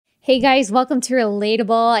Hey guys, welcome to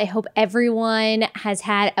Relatable. I hope everyone has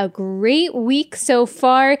had a great week so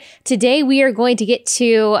far. Today we are going to get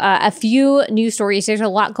to a few news stories. There's a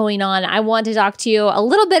lot going on. I want to talk to you a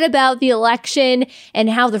little bit about the election and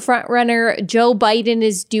how the frontrunner Joe Biden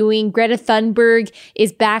is doing. Greta Thunberg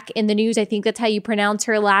is back in the news. I think that's how you pronounce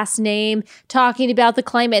her last name, talking about the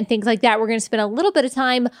climate and things like that. We're going to spend a little bit of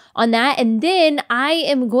time on that. And then I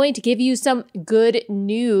am going to give you some good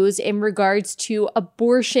news in regards to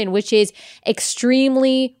abortion, which is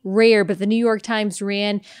extremely rare. But the New York Times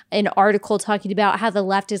ran an article talking about how the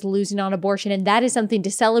left is losing on abortion. And that is something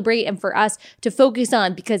to celebrate and for us to focus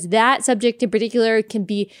on, because that subject in particular can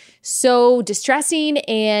be so distressing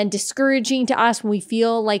and discouraging to us when we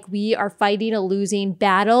feel like we are fighting a losing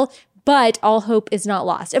battle. But all hope is not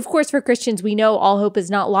lost. Of course, for Christians, we know all hope is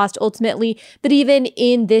not lost ultimately. But even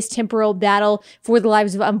in this temporal battle for the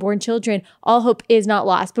lives of unborn children, all hope is not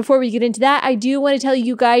lost. Before we get into that, I do want to tell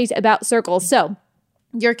you guys about Circle. So,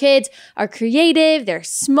 your kids are creative, they're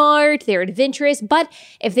smart, they're adventurous, but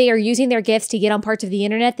if they are using their gifts to get on parts of the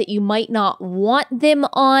internet that you might not want them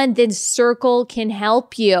on, then Circle can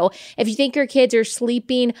help you. If you think your kids are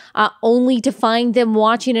sleeping only to find them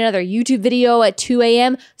watching another YouTube video at 2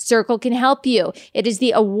 a.m., Circle can help you. It is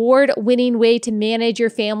the award-winning way to manage your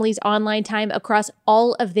family's online time across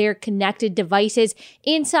all of their connected devices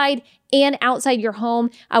inside and outside your home.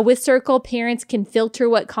 With Circle, parents can filter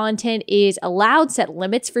what content is allowed, set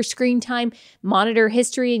limits for screen time, monitor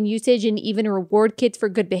history and usage, and even reward kids for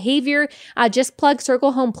good behavior. Just plug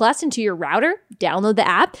Circle Home Plus into your router, download the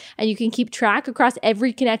app, and you can keep track across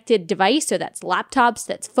every connected device. So that's laptops,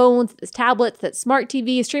 that's phones, that's tablets, that's smart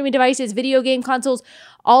TVs, streaming devices, video game consoles,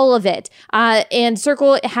 all of it. And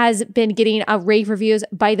Circle has been getting rave reviews,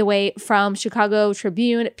 by the way, from Chicago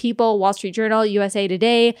Tribune, People, Wall Street Journal, USA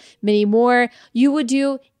Today, many more. You would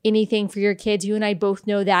do anything for your kids. You and I both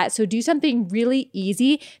know that. So do something really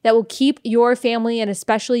easy that will keep your family and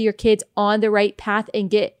especially your kids on the right path and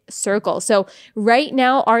get Circle. So right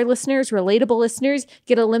now, our listeners, relatable listeners,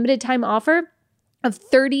 get a limited time offer of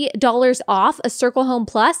 $30 off a Circle Home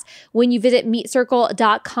Plus when you visit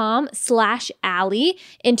meetcircle.com/Allie.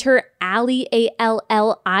 Enter Allie,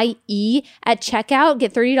 ALLIE at checkout.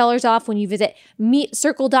 Get $30 off when you visit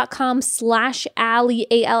meetcircle.com/Allie,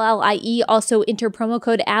 ALLIE. Also enter promo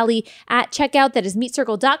code Allie at checkout. That is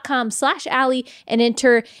meetcircle.com/Allie and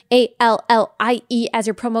enter ALLIE as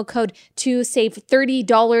your promo code to save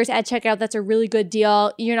 $30 at checkout. That's a really good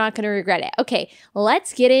deal. You're not going to regret it. Okay,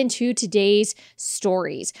 let's get into today's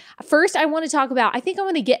stories. First, I want to talk about, I think I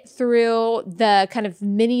want to get through the kind of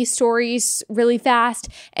mini stories really fast,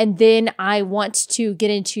 and then I want to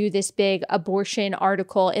get into this big abortion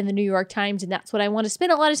article in the New York Times, and that's what I want to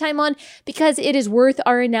spend a lot of time on because it is worth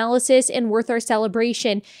our analysis and worth our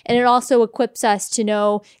celebration, and it also equips us to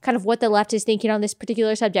know kind of what the left is thinking on this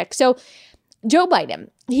particular subject. So, Joe Biden,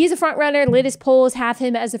 he's a front runner. Latest polls have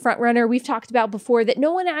him as a front runner. We've talked about before that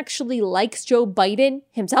no one actually likes Joe Biden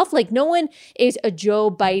himself. Like, no one is a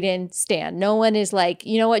Joe Biden stan. No one is like,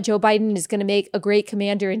 you know what, Joe Biden is going to make a great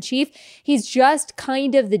commander in chief. He's just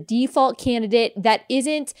kind of the default candidate that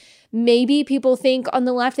isn't, maybe people think on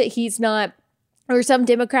the left that he's not, or some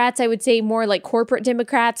Democrats, I would say more like corporate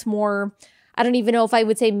Democrats, more, I don't even know if I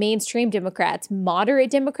would say mainstream Democrats,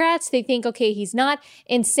 moderate Democrats. They think, okay, he's not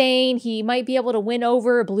insane. He might be able to win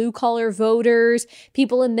over blue collar voters,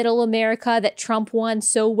 people in middle America that Trump won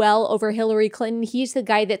so well over Hillary Clinton. He's the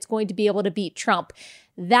guy that's going to be able to beat Trump.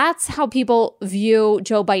 That's how people view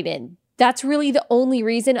Joe Biden. That's really the only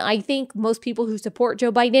reason I think most people who support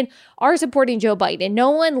Joe Biden are supporting Joe Biden.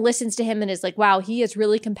 No one listens to him and is like, wow, he is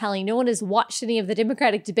really compelling. No one has watched any of the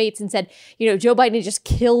Democratic debates and said, you know, Joe Biden just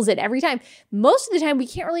kills it every time. Most of the time, we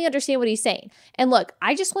can't really understand what he's saying. And look,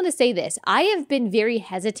 I just want to say this. I have been very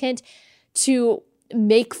hesitant to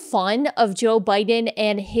make fun of Joe Biden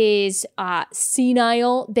and his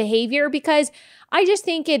senile behavior because I just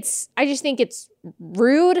think it's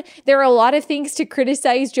rude. There are a lot of things to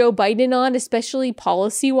criticize Joe Biden on, especially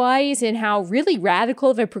policy-wise, and how really radical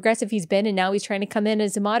of a progressive he's been, and now he's trying to come in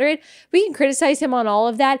as a moderate. We can criticize him on all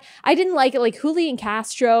of that. I didn't like it. Like Julian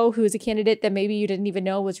Castro, who is a candidate that maybe you didn't even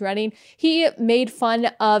know was running, he made fun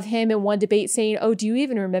of him in one debate saying, oh, do you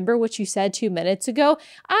even remember what you said 2 minutes ago?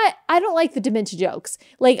 I don't like the dementia jokes.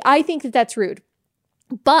 Like, I think that that's rude.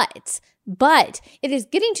 But it is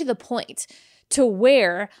getting to the point to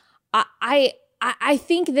where I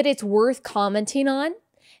think that it's worth commenting on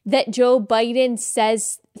that Joe Biden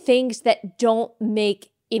says things that don't make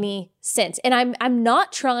any since. And I'm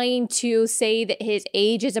not trying to say that his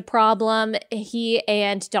age is a problem. He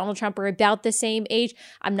and Donald Trump are about the same age.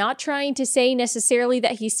 I'm not trying to say necessarily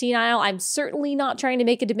that he's senile. I'm certainly not trying to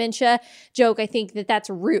make a dementia joke. I think that that's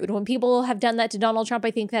rude. When people have done that to Donald Trump, I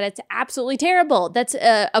think that it's absolutely terrible. That's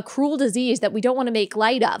a cruel disease that we don't want to make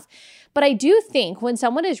light of. But I do think when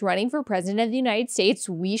someone is running for president of the United States,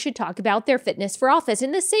 we should talk about their fitness for office.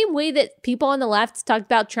 In the same way that people on the left talk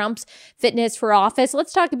about Trump's fitness for office,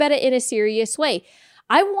 let's talk about it in a serious way.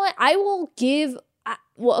 I won't.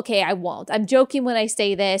 I'm joking when I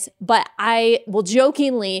say this, but I will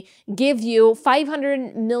jokingly give you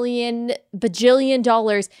 $500 million bajillion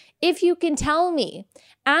dollars if you can tell me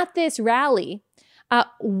at this rally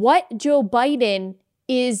what Joe Biden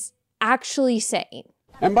is actually saying.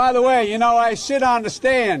 And by the way, I sit on the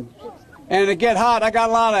stand and it get hot. I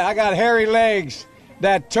got hairy legs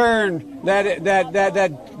that turn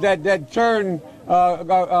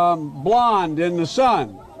blonde in the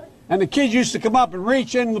sun. And the kids used to come up and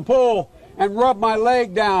reach in the pool and rub my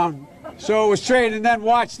leg down so it was straight, and then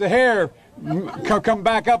watch the hair come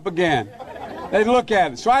back up again. They'd look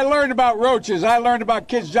at it. So I learned about roaches. I learned about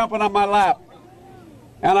kids jumping on my lap.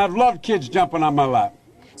 And I've loved kids jumping on my lap.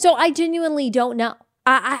 So I genuinely don't know.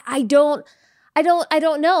 I don't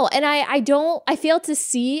know. And I fail to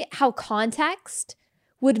see how context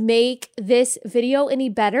would make this video any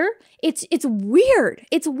better. It's weird.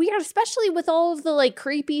 It's weird, especially with all of the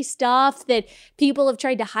creepy stuff that people have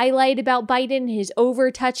tried to highlight about Biden, his over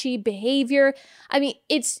touchy behavior. I mean,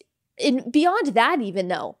 it's beyond that even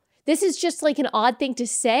though. This is just an odd thing to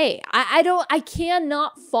say. I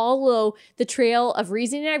cannot follow the trail of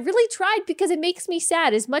reasoning. I really tried because it makes me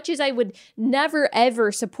sad. As much as I would never,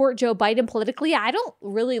 ever support Joe Biden politically, I don't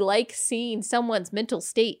really like seeing someone's mental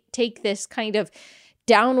state take this kind of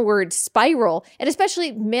downward spiral and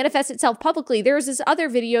especially manifest itself publicly. There was this other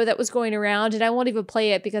video that was going around, and I won't even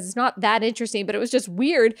play it because it's not that interesting, but it was just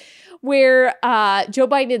weird, where Joe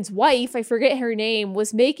Biden's wife, I forget her name,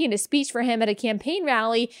 was making a speech for him at a campaign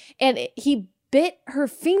rally, and he bit her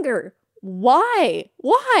finger. Why?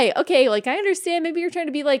 Okay, I understand maybe you're trying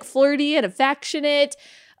to be flirty and affectionate.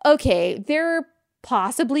 Okay, there are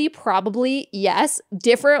probably, yes,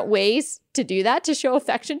 different ways to do that, to show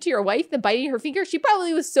affection to your wife than biting her finger. She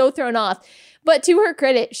probably was so thrown off. But to her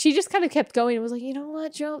credit, she just kind of kept going and was like, you know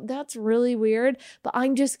what, Joe, that's really weird, but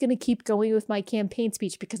I'm just going to keep going with my campaign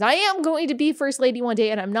speech because I am going to be first lady one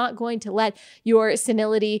day and I'm not going to let your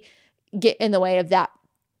senility get in the way of that.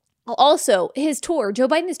 Also, his tour, Joe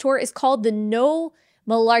Biden's tour, is called the No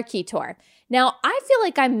Malarkey Tour. Now, I feel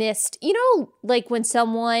like I missed, when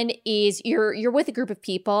someone you're with a group of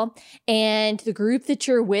people and the group that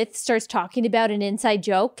you're with starts talking about an inside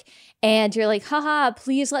joke and you're like, haha,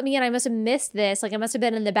 please let me in. I must have missed this. I must have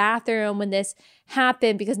been in the bathroom when this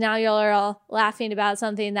happened because now y'all are all laughing about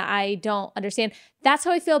something that I don't understand. That's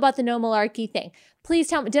how I feel about the no malarkey thing. Please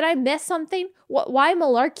tell me, did I miss something? Why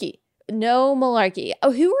malarkey? No malarkey.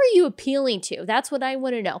 Oh, who are you appealing to? That's what I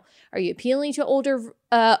want to know. Are you appealing to older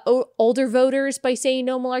voters by saying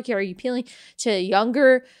no malarkey? Are you appealing to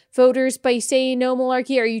younger voters by saying no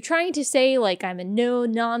malarkey? Are you trying to say I'm a no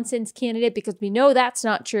nonsense candidate? Because we know that's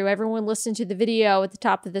not true. Everyone listened to the video at the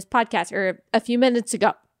top of this podcast or a few minutes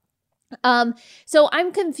ago. So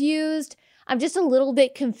I'm confused. I'm just a little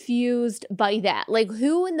bit confused by that.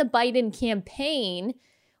 Who in the Biden campaign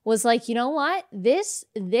was you know what? This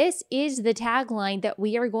is the tagline that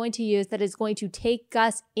we are going to use that is going to take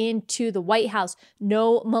us into the White House.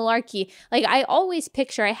 No malarkey. I always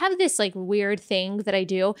picture, I have this weird thing that I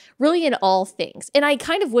do really in all things. And I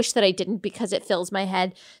kind of wish that I didn't because it fills my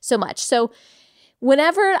head so much. So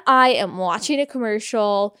whenever I am watching a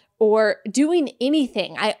commercial or doing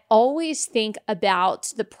anything, I always think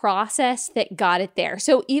about the process that got it there.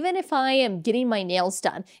 So even if I am getting my nails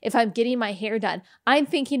done, if I'm getting my hair done, I'm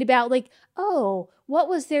thinking about oh, what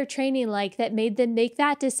was their training like that made them make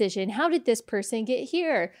that decision? How did this person get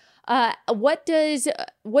here? What does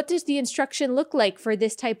the instruction look like for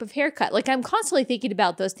this type of haircut? I'm constantly thinking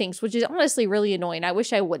about those things, which is honestly really annoying. I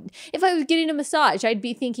wish I wouldn't. If I was getting a massage, I'd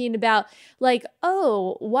be thinking about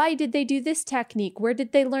oh, why did they do this technique? Where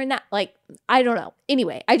did they learn that? I don't know.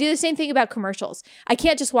 Anyway, I do the same thing about commercials. I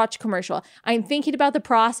can't just watch a commercial. I'm thinking about the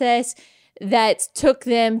process that took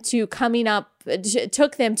them to come up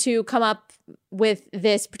with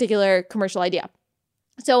this particular commercial idea.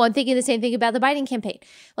 So I'm thinking the same thing about the Biden campaign.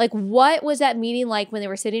 Like, what was that meeting like when they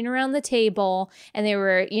were sitting around the table and they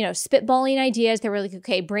were, spitballing ideas? They were like,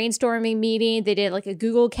 okay, brainstorming meeting. They did like a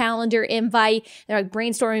Google Calendar invite. They're like,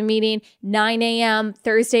 brainstorming meeting, 9 a.m.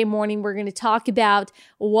 Thursday morning. We're going to talk about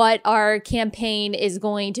what our campaign is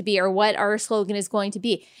going to be or what our slogan is going to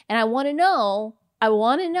be. And I want to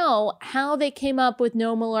know how they came up with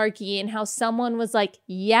no malarkey and how someone was like,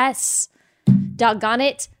 yes, doggone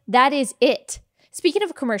it, that is it. Speaking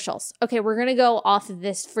of commercials, okay, we're going to go off of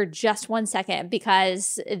this for just 1 second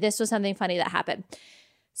because this was something funny that happened.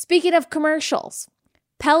 Speaking of commercials,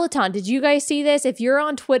 Peloton, did you guys see this? If you're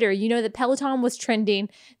on Twitter, you know that Peloton was trending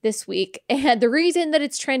this week. And the reason that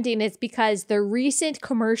it's trending is because the recent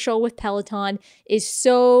commercial with Peloton is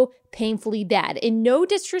so painfully bad. And no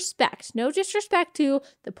disrespect to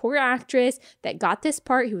the poor actress that got this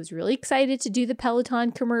part, who was really excited to do the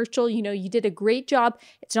Peloton commercial. You did a great job.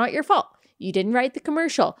 It's not your fault. You didn't write the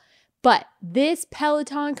commercial. But this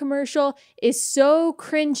Peloton commercial is so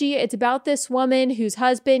cringy. It's about this woman whose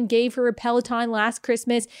husband gave her a Peloton last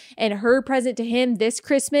Christmas, and her present to him this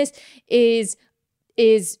Christmas is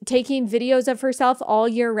taking videos of herself all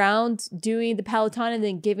year round doing the Peloton and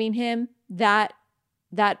then giving him that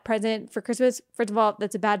present for Christmas. First of all,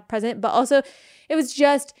 that's a bad present, but also it was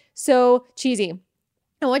just so cheesy.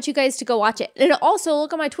 I want you guys to go watch it. And also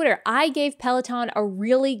look on my Twitter. I gave Peloton a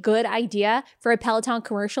really good idea for a Peloton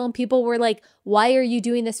commercial, and people were like, why are you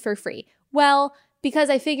doing this for free? Well,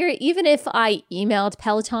 because I figured even if I emailed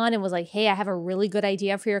Peloton and was like, hey, I have a really good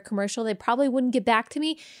idea for your commercial, they probably wouldn't get back to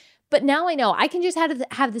me. But now I know I can just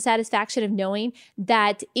have the satisfaction of knowing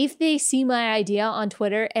that if they see my idea on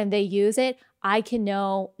Twitter and they use it, I can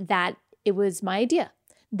know that it was my idea.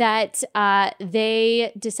 That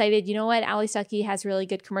they decided, you know what, Ali Stuckey has really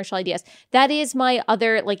good commercial ideas. That is my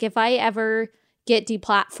other, like, if I ever get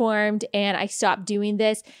deplatformed and I stop doing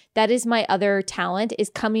this, that is my other talent, is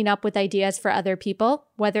coming up with ideas for other people,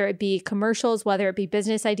 whether it be commercials, whether it be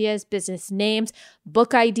business ideas, business names,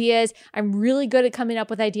 book ideas. I'm really good at coming up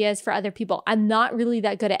with ideas for other people. I'm not really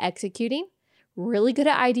that good at executing. Really good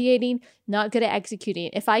at ideating, not good at executing.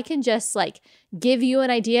 If I can just like give you an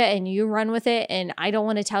idea and you run with it and I don't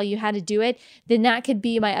want to tell you how to do it, then that could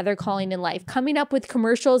be my other calling in life. Coming up with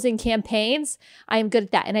commercials and campaigns, I am good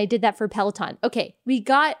at that. And I did that for Peloton. Okay, we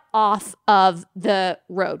got off of the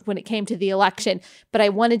road when it came to the election, but I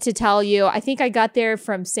wanted to tell you, I think I got there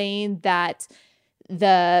from saying that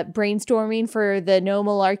the brainstorming for the no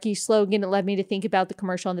malarkey slogan, it led me to think about the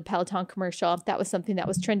commercial and the Peloton commercial. That was something that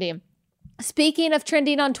was trending. Speaking of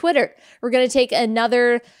trending on Twitter, we're going to take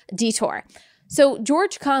another detour. So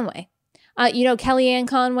George Conway, Kellyanne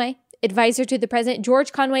Conway, advisor to the president.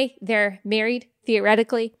 George Conway, they're married,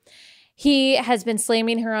 theoretically. He has been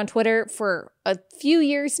slamming her on Twitter for a few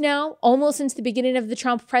years now, almost since the beginning of the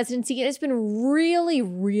Trump presidency. It has been really,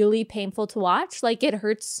 really painful to watch. Like, it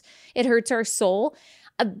hurts our soul.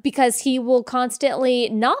 Because he will constantly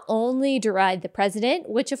not only deride the president,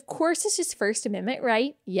 which of course is his First Amendment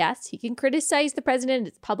right. Yes, he can criticize the president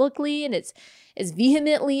as publicly and as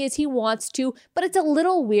vehemently as he wants to, but it's a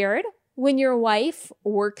little weird when your wife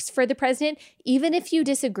works for the president, even if you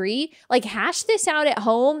disagree. Like, hash this out at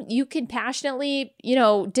home. You can passionately,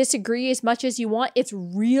 disagree as much as you want. It's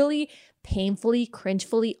really painfully,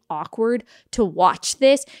 cringefully awkward to watch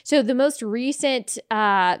this. So the most recent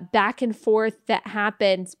back and forth that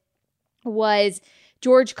happened was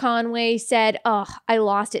George Conway said, oh, I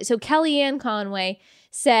lost it. So Kellyanne Conway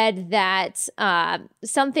said that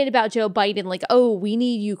something about Joe Biden, like, oh, we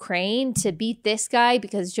need Ukraine to beat this guy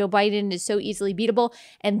because Joe Biden is so easily beatable.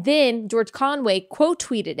 And then George Conway quote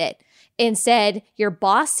tweeted it and said, your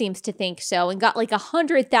boss seems to think so, and got like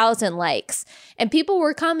 100,000 likes. And people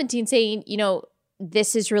were commenting saying,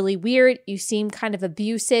 this is really weird. You seem kind of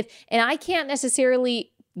abusive. And I can't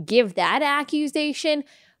necessarily give that accusation,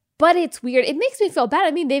 but it's weird. It makes me feel bad.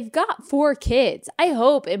 I mean, they've got 4 kids. I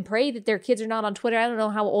hope and pray that their kids are not on Twitter. I don't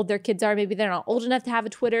know how old their kids are. Maybe they're not old enough to have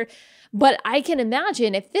a Twitter. But I can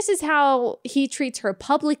imagine if this is how he treats her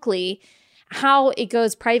publicly, how it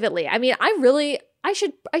goes privately. I mean, I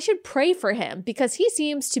should pray for him because he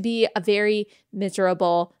seems to be a very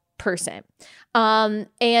miserable person. And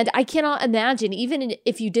I cannot imagine, even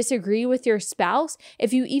if you disagree with your spouse,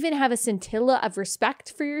 if you even have a scintilla of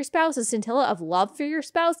respect for your spouse, a scintilla of love for your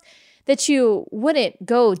spouse, that you wouldn't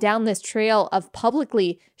go down this trail of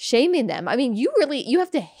publicly shaming them. I mean, you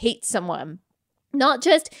have to hate someone. Not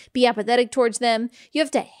just be apathetic towards them. You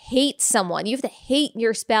have to hate someone. You have to hate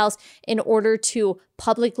your spouse in order to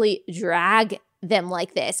publicly drag them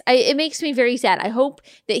like this. It makes me very sad. I hope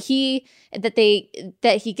that he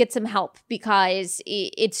gets some help, because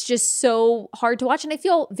it's just so hard to watch. And I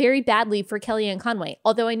feel very badly for Kellyanne Conway.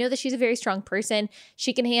 Although I know that she's a very strong person,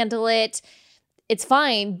 she can handle it. It's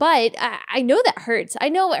fine, but I know that hurts. I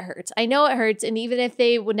know it hurts. I know it hurts. And even if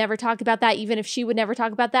they would never talk about that, even if she would never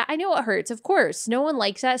talk about that, I know it hurts. Of course, no one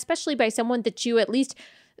likes that, especially by someone that you at least,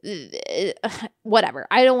 whatever.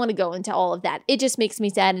 I don't want to go into all of that. It just makes me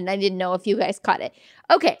sad, and I didn't know if you guys caught it.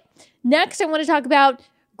 Okay, next I want to talk about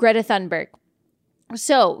Greta Thunberg.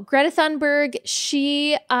 So Greta Thunberg,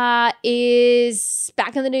 she is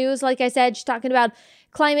back in the news. Like I said, she's talking about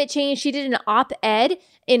climate change. She did an op-ed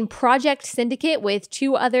in Project Syndicate with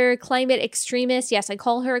 2 other climate extremists. Yes, I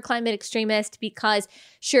call her a climate extremist because,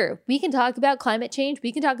 sure, we can talk about climate change.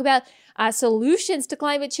 We can talk about solutions to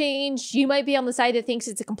climate change. You might be on the side that thinks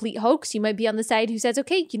it's a complete hoax. You might be on the side who says,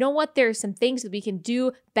 okay, you know what? There are some things that we can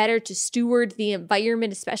do better to steward the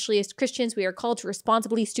environment, especially as Christians. We are called to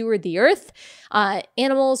responsibly steward the earth,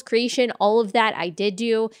 animals, creation, all of that. I did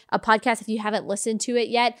do a podcast, if you haven't listened to it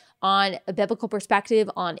yet, on a biblical perspective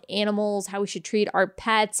on animals, how we should treat our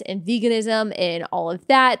pets, and veganism and all of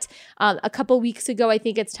that. A couple weeks ago, I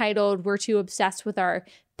think it's titled, We're Too Obsessed with Our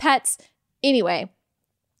Pets. Anyway,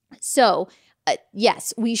 so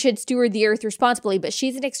yes, we should steward the earth responsibly, but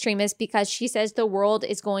she's an extremist because she says the world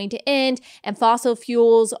is going to end and fossil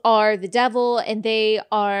fuels are the devil and they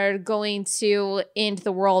are going to end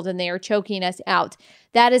the world and they are choking us out.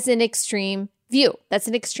 That is an extreme view. That's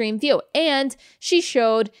an extreme view. And she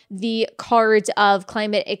showed the cards of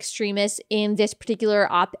climate extremists in this particular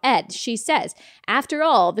op-ed. She says, after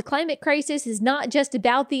all, the climate crisis is not just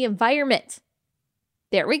about the environment.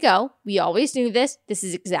 There we go. We always knew this. This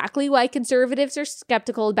is exactly why conservatives are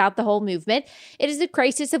skeptical about the whole movement. It is a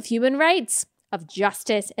crisis of human rights, of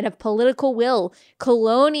justice, and of political will.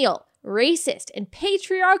 Colonial, racist, and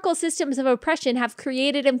patriarchal systems of oppression have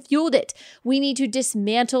created and fueled it. We need to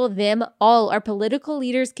dismantle them all. Our political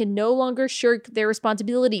leaders can no longer shirk their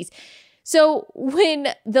responsibilities. So when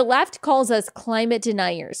the left calls us climate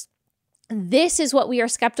deniers, this is what we are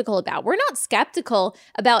skeptical about. We're not skeptical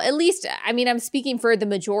about, at least, I mean, I'm speaking for the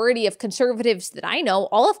majority of conservatives that I know,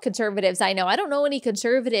 all of conservatives I know. I don't know any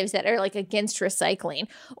conservatives that are like against recycling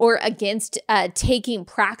or against taking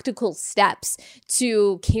practical steps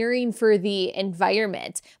to caring for the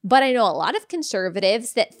environment. But I know a lot of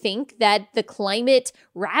conservatives that think that the climate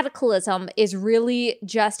radicalism is really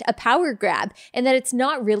just a power grab and that it's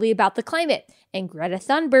not really about the climate. And Greta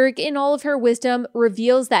Thunberg, in all of her wisdom,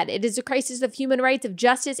 reveals that it is a crisis of human rights, of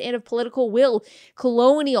justice, and of political will,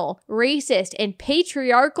 colonial, racist, and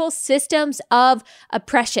patriarchal systems of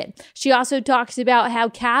oppression. She also talks about how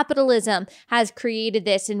capitalism has created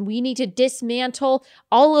this, and we need to dismantle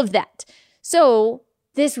all of that. So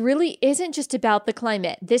this really isn't just about the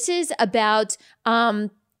climate. This is about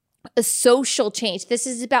a social change. This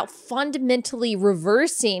is about fundamentally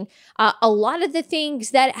reversing a lot of the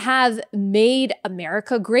things that have made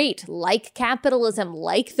America great, like capitalism,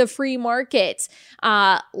 like the free market,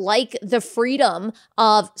 like the freedom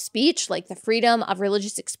of speech, like the freedom of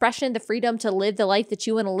religious expression, the freedom to live the life that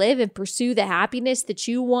you want to live and pursue the happiness that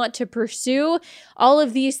you want to pursue. All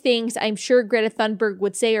of these things, I'm sure Greta Thunberg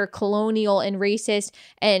would say, are colonial and racist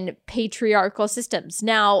and patriarchal systems.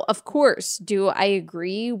 Now, of course, do I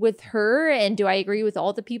agree with her, and do I agree with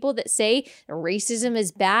all the people that say racism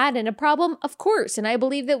is bad and a problem? Of course. And I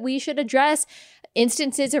believe that we should address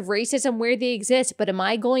instances of racism where they exist. But am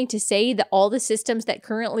I going to say that all the systems that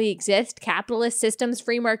currently exist, capitalist systems,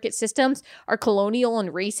 free market systems, are colonial and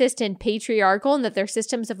racist and patriarchal and that they're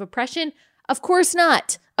systems of oppression? Of course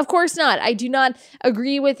not. Of course not. I do not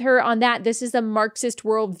agree with her on that. This is a Marxist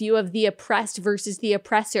worldview of the oppressed versus the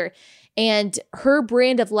oppressor. And her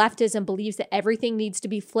brand of leftism believes that everything needs to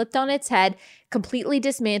be flipped on its head, completely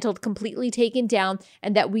dismantled, completely taken down,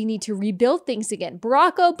 and that we need to rebuild things again.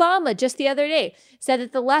 Barack Obama just the other day said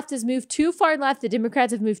that the left has moved too far left, the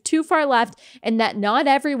Democrats have moved too far left, and that not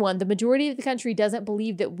everyone, the majority of the country, doesn't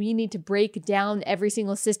believe that we need to break down every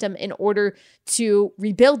single system in order to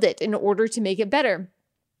rebuild it, in order to make it better.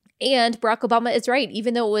 And Barack Obama is right,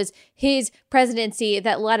 even though it was his presidency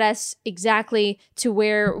that led us exactly to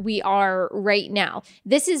where we are right now.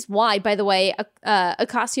 This is why, by the way,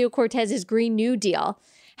 Ocasio-Cortez's Green New Deal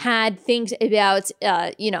had things about,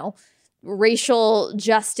 racial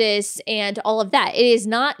justice and all of that. It is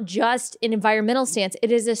not just an environmental stance.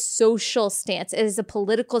 It is a social stance. It is a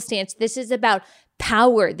political stance. This is about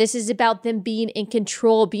power. This is about them being in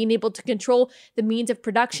control, being able to control the means of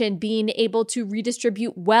production, being able to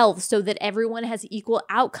redistribute wealth so that everyone has equal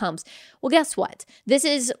outcomes. Well, guess what? This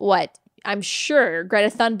is what I'm sure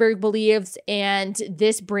Greta Thunberg believes, and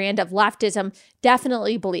this brand of leftism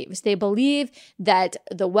definitely believes. They believe that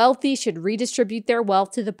the wealthy should redistribute their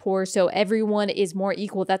wealth to the poor so everyone is more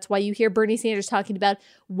equal. That's why you hear Bernie Sanders talking about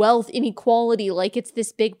wealth inequality like it's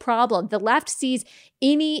this big problem. The left sees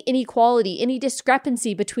any inequality, any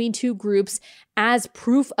discrepancy between two groups as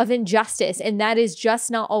proof of injustice, and that is just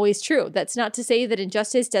not always true. That's not to say that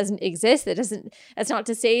injustice doesn't exist. That's not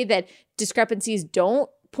to say that discrepancies don't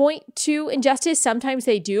point to injustice. Sometimes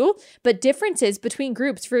they do, but differences between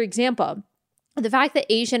groups, for example, the fact that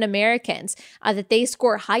Asian Americans, that they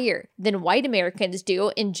score higher than white Americans do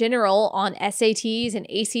in general on SATs and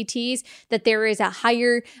ACTs, that there is a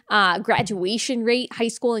higher graduation rate, high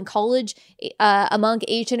school and college, among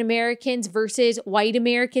Asian Americans versus white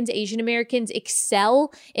Americans. Asian Americans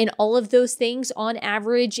excel in all of those things on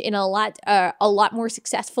average in a lot more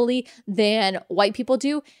successfully than white people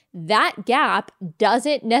do. That gap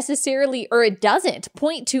doesn't necessarily, or it doesn't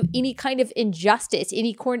point to any kind of injustice,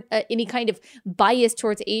 any kind of bias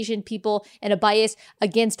towards Asian people and a bias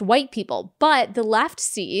against white people. But the left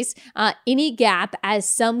sees any gap as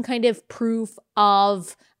some kind of proof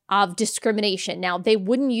of discrimination. Now, they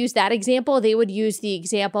wouldn't use that example. They would use the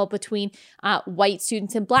example between white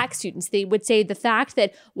students and black students. They would say the fact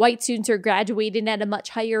that white students are graduating at a much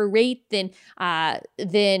higher rate than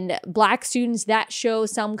black students, that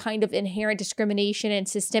shows some kind of inherent discrimination and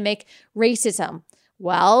systemic racism.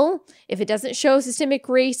 Well, if it doesn't show systemic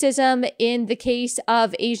racism in the case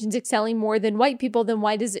of Asians excelling more than white people, then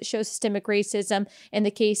why does it show systemic racism in the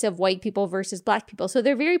case of white people versus black people? So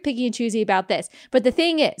they're very picky and choosy about this. But the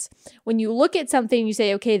thing is, when you look at something, you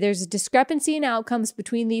say, okay, there's a discrepancy in outcomes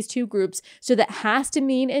between these two groups, so that has to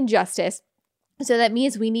mean injustice. So that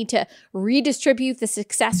means we need to redistribute the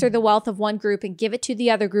success or the wealth of one group and give it to the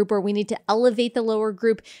other group, or we need to elevate the lower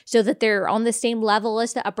group so that they're on the same level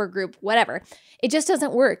as the upper group, whatever. It just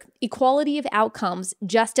doesn't work. Equality of outcomes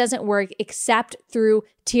just doesn't work except through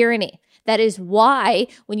tyranny. That is why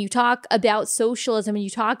when you talk about socialism and you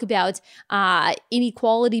talk about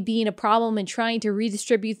inequality being a problem and trying to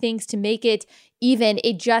redistribute things to make it even,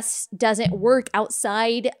 it just doesn't work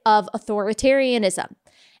outside of authoritarianism.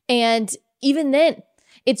 And even then,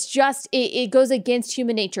 it's just, it goes against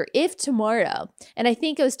human nature. If tomorrow, and I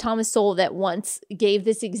think it was Thomas Sowell that once gave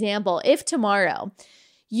this example, if tomorrow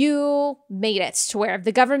you made it to where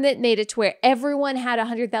the government made it to where everyone had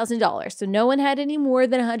 $100,000, so no one had any more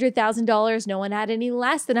than $100,000, no one had any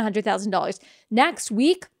less than $100,000. Next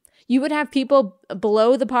week, you would have people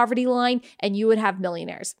below the poverty line and you would have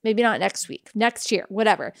millionaires. Maybe not next week, next year,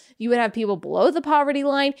 whatever. You would have people below the poverty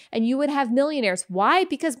line and you would have millionaires. Why?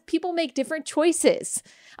 Because people make different choices.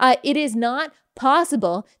 It is not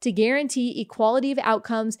possible to guarantee equality of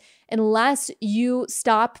outcomes unless you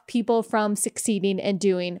stop people from succeeding and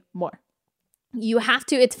doing more. You have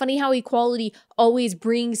to, it's funny how equality always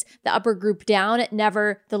brings the upper group down,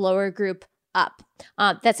 never the lower group up.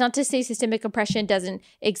 That's not to say systemic oppression doesn't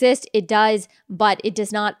exist. It does, but it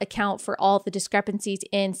does not account for all the discrepancies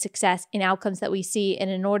in success in outcomes that we see. And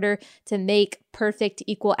in order to make perfect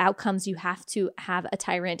equal outcomes, you have to have a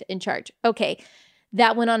tyrant in charge. Okay,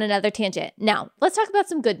 that went on another tangent. Now, let's talk about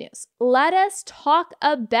some good news. Let us talk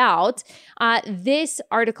about this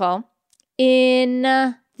article in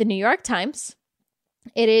the New York Times.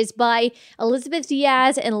 It is by Elizabeth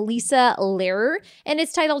Diaz and Lisa Lehrer, and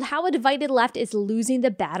it's titled How a Divided Left is Losing the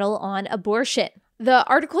Battle on Abortion. The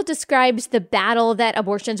article describes the battle that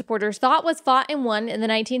abortion supporters thought was fought and won in the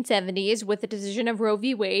 1970s with the decision of Roe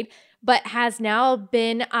v. Wade, but has now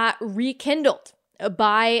been rekindled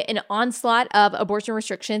by an onslaught of abortion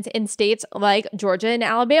restrictions in states like Georgia and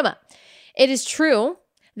Alabama. It is true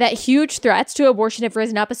that huge threats to abortion have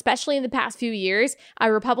risen up, especially in the past few years.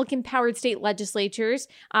 Republican-powered state legislatures,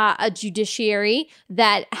 a judiciary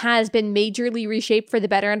that has been majorly reshaped for the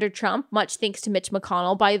better under Trump, much thanks to Mitch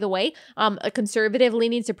McConnell, by the way, a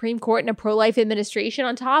conservative-leaning Supreme Court and a pro-life administration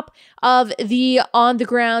on top of the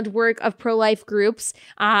on-the-ground work of pro-life groups.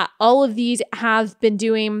 All of these have been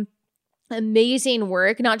doing amazing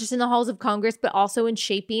work, not just in the halls of Congress, but also in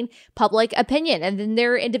shaping public opinion. And then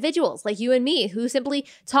there are individuals like you and me who simply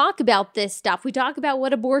talk about this stuff. We talk about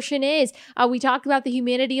what abortion is. We talk about the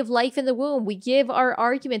humanity of life in the womb. We give our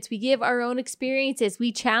arguments. We give our own experiences.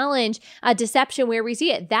 We challenge deception where we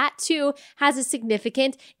see it. That too has a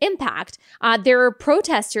significant impact. There are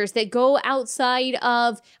protesters that go outside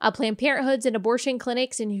of Planned Parenthoods and abortion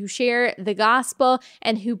clinics and who share the gospel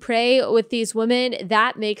and who pray with these women.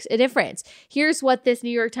 That makes a difference. Times. Here's what this New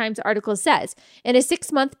York Times article says. In a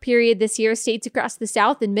 6-month period this year, states across the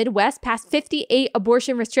South and Midwest passed 58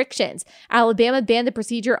 abortion restrictions. Alabama banned the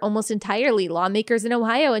procedure almost entirely. Lawmakers in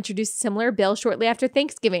Ohio introduced a similar bill shortly after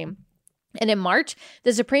Thanksgiving. And in March,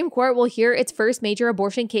 the Supreme Court will hear its first major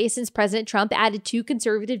abortion case since President Trump added 2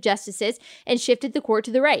 conservative justices and shifted the court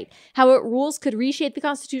to the right. How it rules could reshape the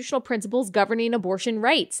constitutional principles governing abortion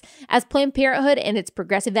rights. As Planned Parenthood and its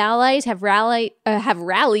progressive allies have rallied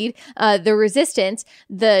the resistance,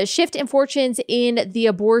 the shift in fortunes in the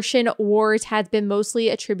abortion wars has been mostly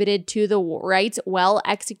attributed to the right's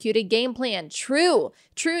well-executed game plan. True,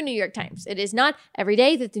 New York Times. It is not every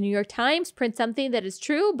day that the New York Times prints something that is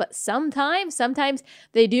true, but sometimes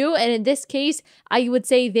they do. And in this case, I would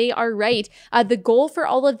say they are right. The goal for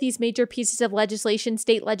all of these major pieces of legislation,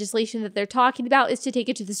 state legislation that they're talking about, is to take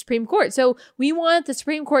it to the Supreme Court. So we want the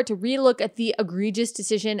Supreme Court to relook at the egregious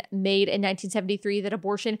decision made in 1973 that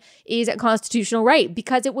abortion is a constitutional right,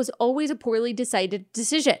 because it was always a poorly decided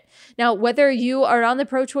decision. Now, whether you are on the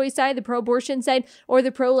pro-choice side, the pro-abortion side, or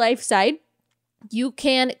the pro-life side, you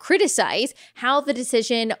can criticize how the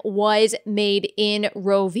decision was made in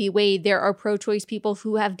Roe v. Wade. There are pro-choice people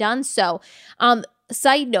who have done so.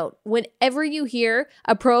 Side note, whenever you hear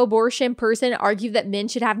a pro-abortion person argue that men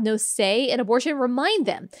should have no say in abortion, remind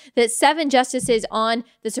them that 7 justices on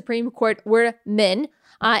the Supreme Court were men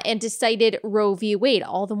and decided Roe v. Wade.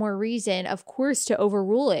 All the more reason, of course, to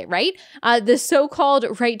overrule it, right? The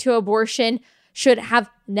so-called right to abortion should have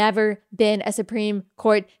never been a Supreme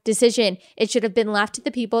Court decision. It should have been left to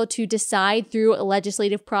the people to decide through a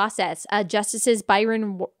legislative process. Justices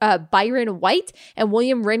Byron White and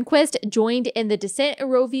William Rehnquist joined in the dissent in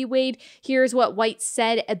Roe v. Wade. Here's what White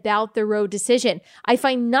said about the Roe decision. I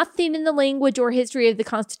find nothing in the language or history of the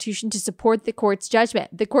Constitution to support the court's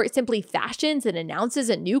judgment. The court simply fashions and announces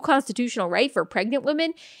a new constitutional right for pregnant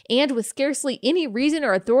women, and with scarcely any reason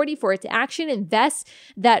or authority for its action, invests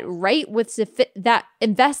that right with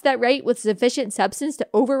sufficient substance to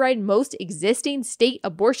override most existing state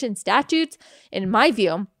abortion statutes. In my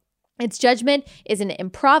view, its judgment is an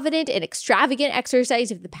improvident and extravagant exercise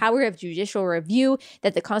of the power of judicial review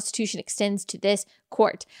that the Constitution extends to this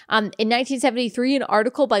court. In 1973, an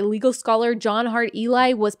article by legal scholar John Hart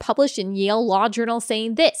Ely was published in Yale Law Journal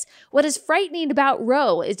saying this: "What is frightening about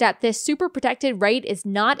Roe is that this super protected right is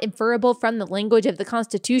not inferable from the language of the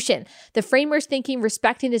Constitution. The framers' thinking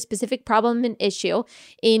respecting a specific problem and issue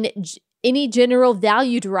in any general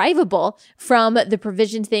value derivable from the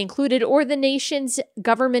provisions they included or the nation's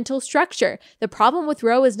governmental structure. The problem with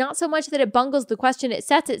Roe is not so much that it bungles the question it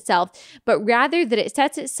sets itself, but rather that it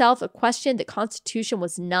sets itself a question the Constitution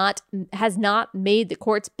has not made the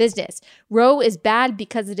court's business. Roe is bad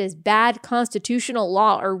because it is bad constitutional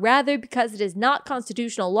law, or rather because it is not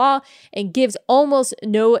constitutional law and gives almost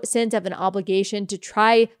no sense of an obligation to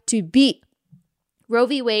try to beat. Roe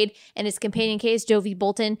v. Wade and his companion case, Doe v.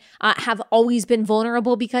 Bolton, have always been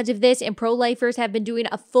vulnerable because of this, and pro-lifers have been doing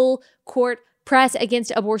a full court press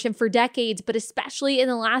against abortion for decades, but especially in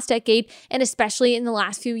the last decade and especially in the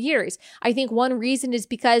last few years. I think one reason is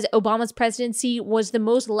because Obama's presidency was the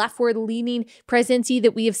most leftward leaning presidency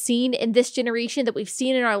that we have seen in this generation, that we've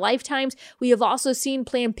seen in our lifetimes. We have also seen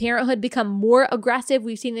Planned Parenthood become more aggressive.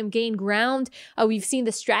 We've seen them gain ground. We've seen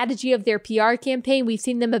the strategy of their PR campaign. We've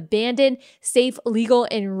seen them abandon safe, legal,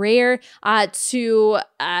 and rare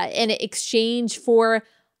in exchange for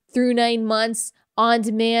through 9 months on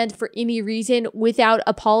demand for any reason without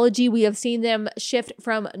apology. We have seen them shift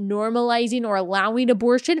from normalizing or allowing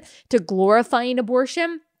abortion to glorifying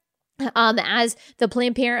abortion. As the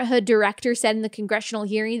Planned Parenthood director said in the congressional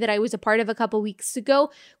hearing that I was a part of a couple weeks ago,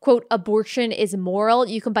 quote, "Abortion is moral."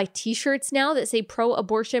 You can buy t-shirts now that say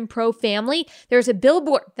pro-abortion, pro-family. There's a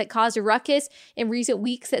billboard that caused a ruckus in recent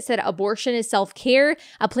weeks that said abortion is self-care.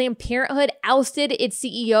 Planned Parenthood ousted its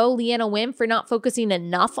CEO, Leanna Wen, for not focusing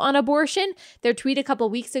enough on abortion. Their tweet a couple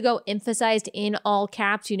weeks ago emphasized in all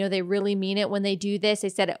caps, they really mean it when they do this. They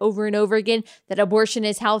said it over and over again that abortion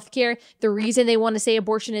is healthcare. The reason they want to say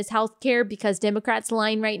abortion is healthcare because Democrats'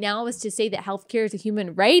 line right now is to say that healthcare is a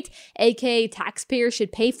human right, aka taxpayers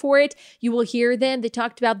should pay for it. You will hear them. They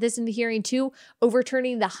talked about this in the hearing too,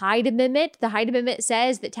 overturning the Hyde Amendment. The Hyde Amendment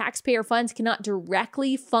says that taxpayer funds cannot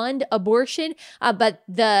directly fund abortion, but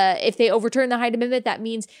if they overturn the Hyde Amendment, that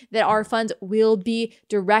means that our taxpayer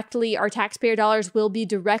dollars will be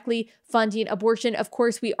directly funding abortion. Of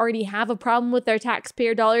course, we already have a problem with our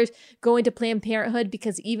taxpayer dollars going to Planned Parenthood,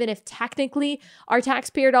 because even if technically our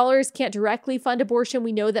taxpayer dollars can't directly fund abortion,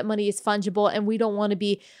 we know that money is fungible, and we don't want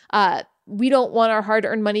our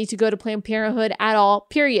hard-earned money to go to Planned Parenthood at all,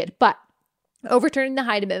 period. But Overturning the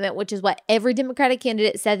Hyde Amendment, which is what every Democratic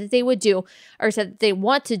candidate said that they would do or said that they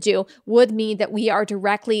want to do, would mean that we are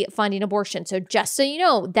directly funding abortion. So just so you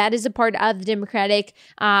know, that is a part of the Democratic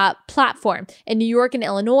platform. In New York and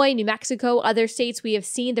Illinois, New Mexico, other states, we have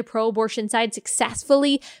seen the pro-abortion side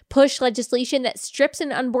successfully push legislation that strips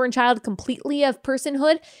an unborn child completely of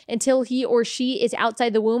personhood until he or she is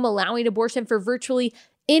outside the womb, allowing abortion for virtually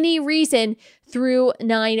any reason through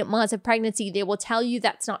 9 months of pregnancy. They will tell you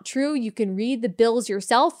that's not true. You can read the bills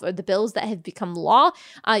yourself, or the bills that have become law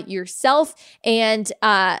yourself. And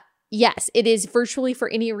yes, it is virtually for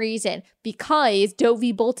any reason, because Doe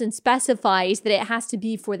v. Bolton specifies that it has to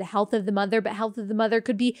be for the health of the mother, but health of the mother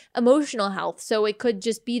could be emotional health. So it could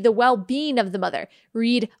just be the well-being of the mother.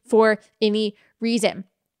 Read for any reason.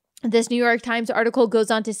 This New York Times article goes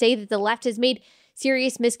on to say that the left has made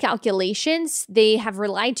serious miscalculations. They have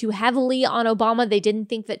relied too heavily on Obama. They didn't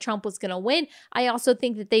think that Trump was going to win. I also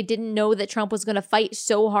think that they didn't know that Trump was going to fight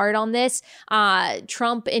so hard on this.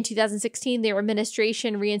 Trump in 2016, their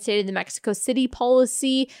administration reinstated the Mexico City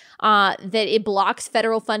policy that it blocks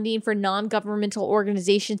federal funding for non-governmental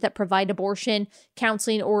organizations that provide abortion,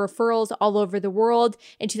 counseling, or referrals all over the world.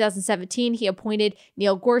 In 2017, he appointed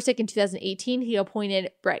Neil Gorsuch. In 2018, he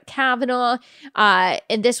appointed Brett Kavanaugh.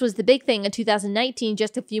 And this was the big thing in 2019.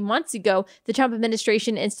 Just a few months ago, the Trump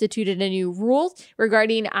administration instituted a new rule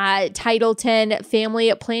regarding Title X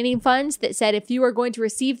family planning funds that said if you are going to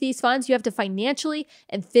receive these funds, you have to financially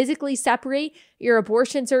and physically separate your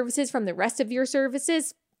abortion services from the rest of your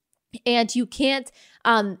services. And you can't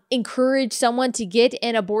encourage someone to get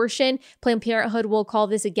an abortion. Planned Parenthood will call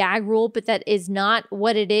this a gag rule, but that is not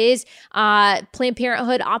what it is. Planned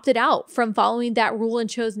Parenthood opted out from following that rule and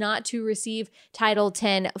chose not to receive Title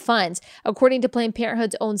X funds. According to Planned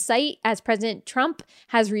Parenthood's own site, as President Trump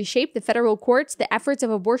has reshaped the federal courts, the efforts of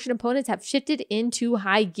abortion opponents have shifted into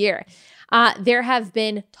high gear. There have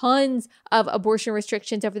been tons of abortion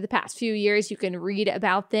restrictions over the past few years. You can read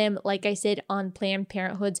about them, like I said, on Planned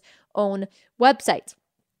Parenthood's own website.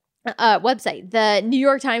 The New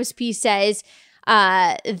York Times piece says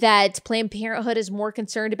that Planned Parenthood is more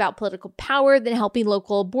concerned about political power than helping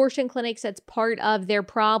local abortion clinics. That's part of their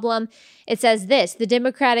problem. It says this: the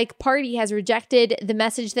Democratic Party has rejected the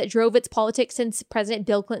message that drove its politics since President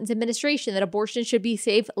Bill Clinton's administration, that abortion should be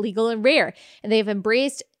safe, legal, and rare. And they have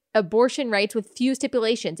embraced abortion rights with few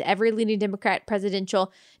stipulations. Every leading Democratic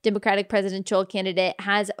presidential candidate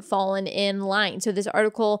has fallen in line. So this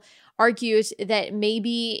article argues that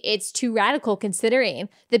maybe it's too radical, considering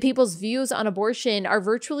that people's views on abortion are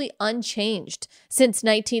virtually unchanged since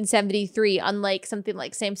 1973, unlike something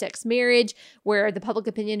like same-sex marriage, where the public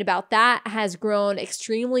opinion about that has grown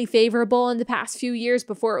extremely favorable in the past few years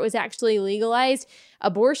before it was actually legalized.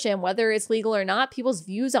 Abortion, whether it's legal or not, people's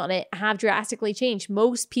views on it have drastically changed.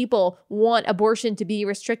 Most people want abortion to be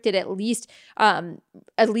restricted at least to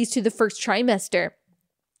the first trimester.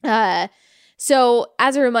 So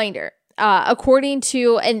as a reminder, according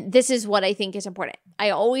to, and this is what I think is important,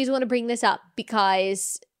 I always want to bring this up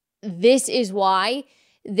because this is why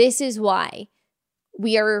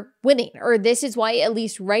we are winning, or this is why, at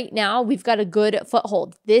least right now, we've got a good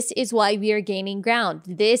foothold. This is why we are gaining ground.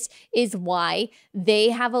 This is why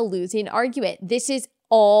they have a losing argument. This is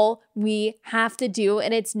all we have to do,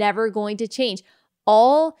 and it's never going to change.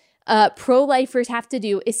 All pro-lifers have to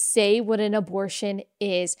do is say what an abortion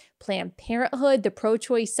is. Planned Parenthood, the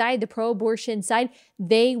pro-choice side, the pro-abortion side,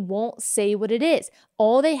 they won't say what it is.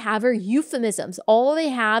 All they have are euphemisms. All they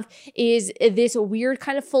have is this weird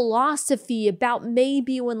kind of philosophy about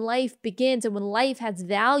maybe when life begins and when life has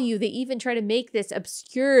value. They even try to make this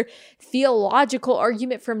obscure theological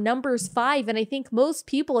argument from Numbers 5. And I think most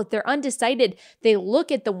people, if they're undecided, they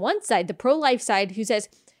look at the one side, the pro-life side, who says,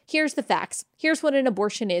 here's the facts. Here's what an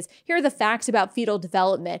abortion is. Here are the facts about fetal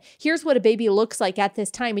development. Here's what a baby looks like at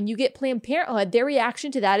this time. And you get Planned Parenthood. Their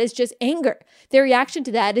reaction to that is just anger. Their reaction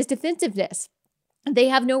to that is defensiveness. They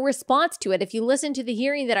have no response to it. If you listen to the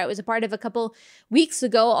hearing that I was a part of a couple weeks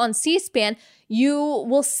ago on C-SPAN, you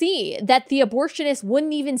will see that the abortionist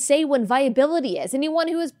wouldn't even say when viability is. Anyone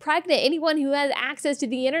who is pregnant, anyone who has access to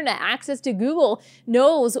the internet, access to Google,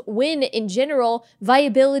 knows when, in general,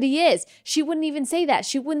 viability is. She wouldn't even say that.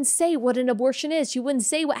 She wouldn't say what an abortion is. She wouldn't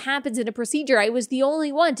say what happens in a procedure. I was the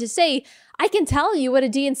only one to say, I can tell you what a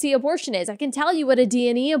D&C abortion is. I can tell you what a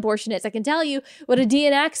D&E abortion is. I can tell you what a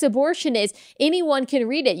DNX abortion is. Anyone can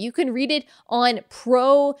read it. You can read it on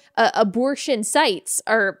pro-abortion sites.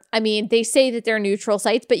 They say that they're neutral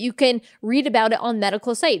sites, but you can read about it on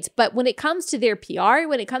medical sites. But when it comes to their PR,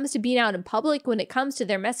 when it comes to being out in public, when it comes to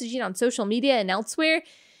their messaging on social media and elsewhere,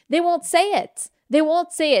 they won't say it. They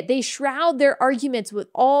won't say it. They shroud their arguments with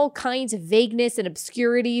all kinds of vagueness and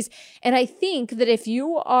obscurities. And I think that if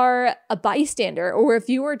you are a bystander, or if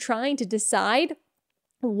you are trying to decide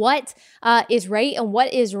what is right and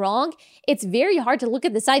what is wrong, it's very hard to look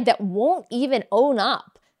at the side that won't even own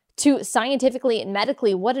up to scientifically and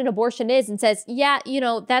medically what an abortion is and says, yeah,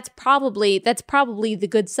 that's probably the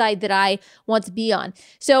good side that I want to be on.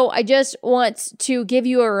 So I just want to give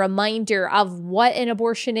you a reminder of what an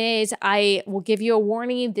abortion is. I will give you a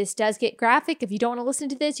warning. This does get graphic. If you don't want to listen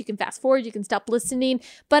to this, you can fast forward, you can stop listening,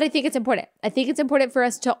 but I think it's important. I think it's important for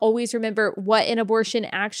us to always remember what an abortion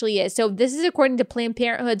actually is. So this is according to Planned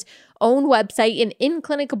Parenthood's own website. An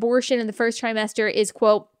in-clinic abortion in the first trimester is,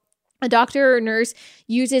 quote, a doctor or nurse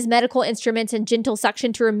uses medical instruments and gentle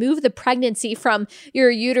suction to remove the pregnancy from your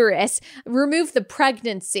uterus. Remove the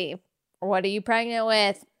pregnancy. What are you pregnant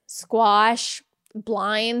with? Squash?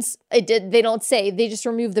 Blinds? They don't say. They just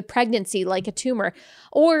remove the pregnancy like a tumor.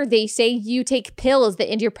 Or they say you take pills that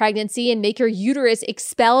end your pregnancy and make your uterus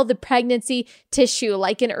expel the pregnancy tissue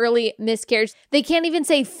like an early miscarriage. They can't even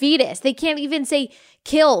say fetus. They can't even say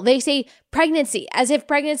kill. They say pregnancy, as if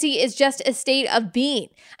pregnancy is just a state of being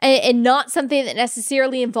and not something that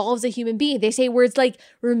necessarily involves a human being. They say words like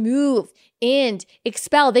remove and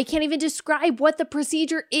expel. They can't even describe what the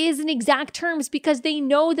procedure is in exact terms because they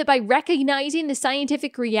know that by recognizing the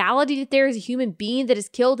scientific reality that there is a human being that is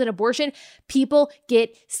killed in abortion, people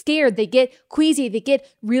get scared. They get queasy. They get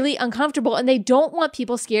really uncomfortable, and they don't want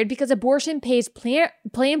people scared because abortion pays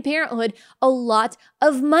Planned Parenthood a lot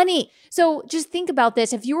of money. So just think about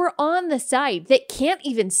this. If you are on the side that can't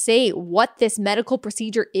even say what this medical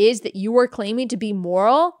procedure is that you are claiming to be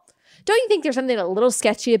moral, don't you think there's something a little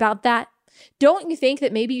sketchy about that? Don't you think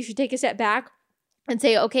that maybe you should take a step back and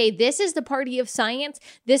say, okay, this is the party of science.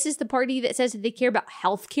 This is the party that says that they care about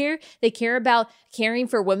healthcare. They care about caring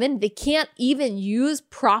for women. They can't even use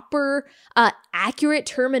proper, accurate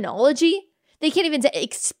terminology. They can't even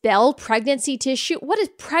expel pregnancy tissue. What is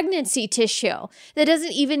pregnancy tissue? That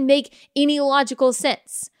doesn't even make any logical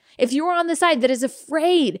sense. If you are on the side that is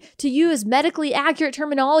afraid to use medically accurate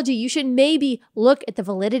terminology, you should maybe look at the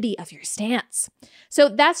validity of your stance. So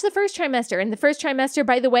that's the first trimester. And the first trimester,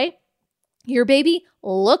 by the way, your baby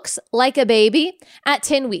looks like a baby at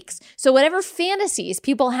 10 weeks. So whatever fantasies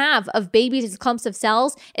people have of babies as clumps of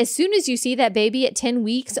cells, as soon as you see that baby at 10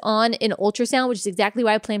 weeks on an ultrasound, which is exactly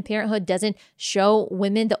why Planned Parenthood doesn't show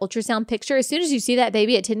women the ultrasound picture, as soon as you see that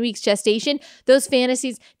baby at 10 weeks gestation, those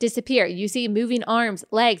fantasies disappear. You see moving arms,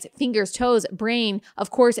 legs, fingers, toes, brain, of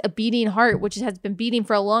course, a beating heart, which has been beating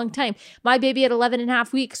for a long time. My baby at 11 and a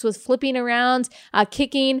half weeks was flipping around,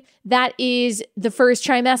 kicking. That is the first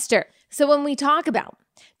trimester. So when we talk about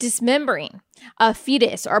dismembering a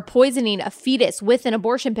fetus or poisoning a fetus with an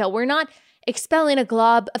abortion pill, we're not expelling a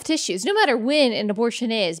glob of tissues, no matter when an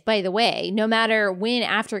abortion is, by the way, no matter when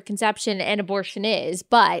after conception an abortion is.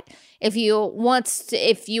 But if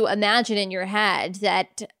you imagine in your head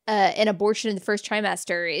that an abortion in the first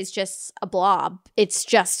trimester is just a blob, it's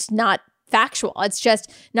just not factual. It's just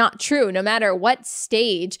not true. No matter what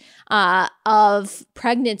stage of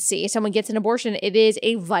pregnancy someone gets an abortion, it is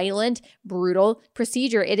a violent, brutal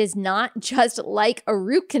procedure. It is not just like a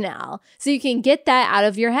root canal. So you can get that out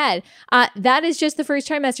of your head. That is just the first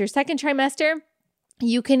trimester. Second trimester,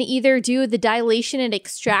 you can either do the dilation and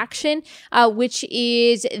extraction, which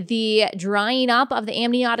is the drying up of the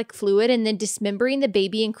amniotic fluid and then dismembering the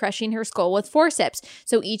baby and crushing her skull with forceps.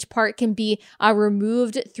 So each part can be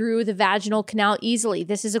removed through the vaginal canal easily.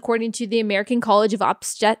 This is according to the American College of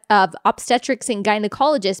Obstetrics and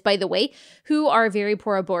Gynecologists, by the way, who are very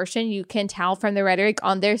pro-abortion. You can tell from the rhetoric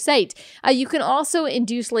on their site. You can also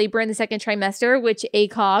induce labor in the second trimester, which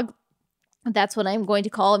ACOG, that's what I'm going to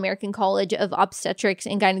call American College of Obstetrics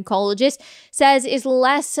and Gynecologists, says is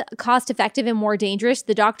less cost effective and more dangerous.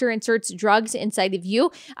 The doctor inserts drugs inside of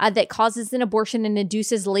you that causes an abortion and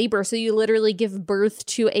induces labor. So you literally give birth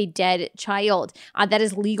to a dead child. That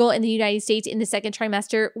is legal in the United States in the second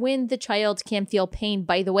trimester when the child can feel pain,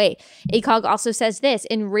 by the way. ACOG also says this: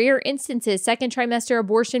 in rare instances, second trimester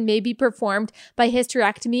abortion may be performed by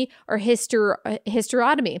hysterectomy or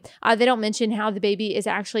hysterotomy. They don't mention how the baby is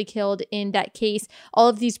actually killed in that case. All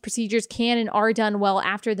of these procedures can and are done well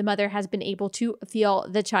after the mother has been able to feel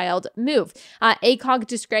the child move. ACOG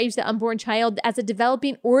describes the unborn child as a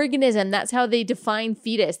developing organism. That's how they define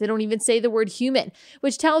fetus. They don't even say the word human,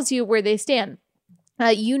 which tells you where they stand.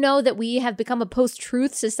 You know that we have become a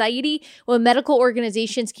post-truth society when medical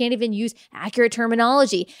organizations can't even use accurate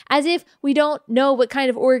terminology, as if we don't know what kind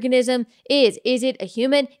of organism is. Is it a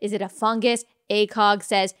human? Is it a fungus? ACOG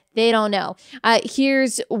says they don't know.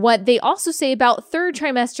 Here's what they also say about third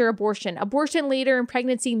trimester abortion. Abortion later in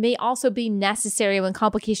pregnancy may also be necessary when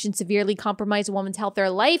complications severely compromise a woman's health or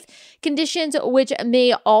life, conditions which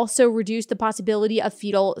may also reduce the possibility of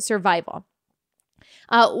fetal survival.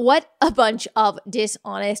 What a bunch of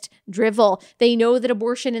dishonest drivel. They know that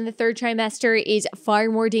abortion in the third trimester is far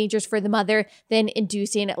more dangerous for the mother than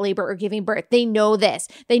inducing labor or giving birth. They know this.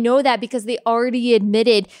 They know that because they already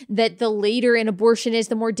admitted that the later an abortion is,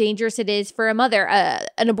 the more dangerous it is for a mother.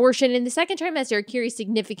 An abortion in the second trimester carries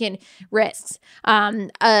significant risks.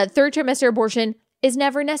 A third trimester abortion is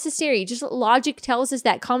never necessary. Just logic tells us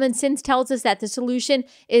that. Common sense tells us that the solution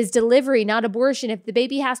is delivery, not abortion. If the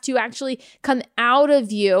baby has to actually come out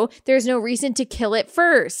of you, there's no reason to kill it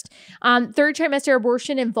first. Third trimester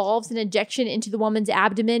abortion involves an injection into the woman's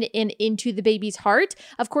abdomen and into the baby's heart.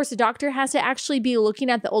 Of course, the doctor has to actually be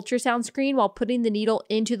looking at the ultrasound screen while putting the needle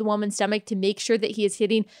into the woman's stomach to make sure that he is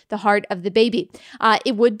hitting the heart of the baby.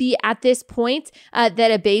 It would be at this point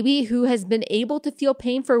that a baby who has been able to feel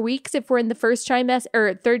pain for weeks, if we're in the first trimester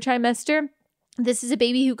or third trimester, this is a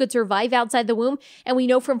baby who could survive outside the womb. And we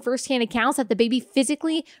know from firsthand accounts that the baby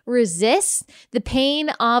physically resists the pain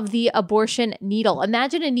of the abortion needle.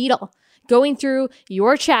 Imagine a needle going through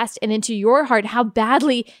your chest and into your heart, how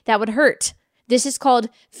badly that would hurt. This is called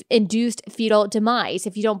induced fetal demise.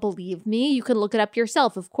 If you don't believe me, you can look it up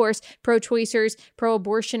yourself. Of course, pro-choicers,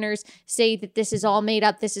 pro-abortioners say that this is all made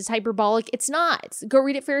up. This is hyperbolic. It's not. Go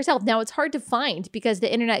read it for yourself. Now, it's hard to find because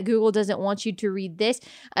the internet, Google doesn't want you to read this,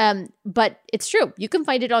 but it's true. You can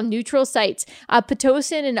find it on neutral sites.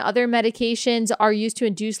 Pitocin and other medications are used to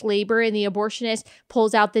induce labor, and the abortionist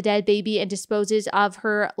pulls out the dead baby and disposes of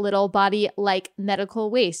her little body like medical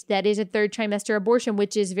waste. That is a third trimester abortion,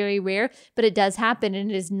 which is very rare, but it does happen,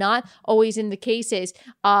 and it is not always in the cases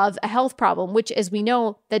of a health problem, which, as we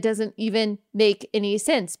know, that doesn't even make any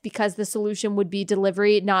sense because the solution would be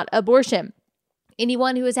delivery, not abortion.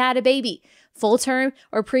 Anyone who has had a baby, full term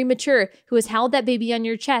or premature, who has held that baby on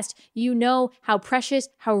your chest, you know how precious,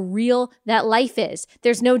 how real that life is.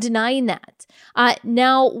 There's no denying that.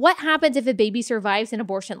 Now, what happens if a baby survives an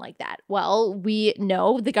abortion like that? Well, we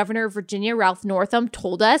know the governor of Virginia, Ralph Northam,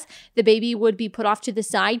 told us the baby would be put off to the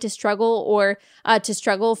side to struggle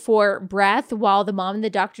for breath while the mom and the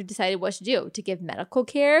doctor decided what to do, to give medical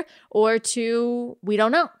care or to, we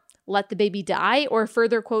don't know, let the baby die or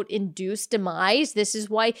further, quote, induce demise. This is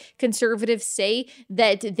why conservatives say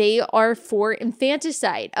that they are for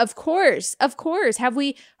infanticide. Of course. Have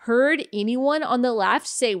we heard anyone on the left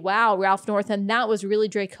say, wow, Ralph Northam, that was really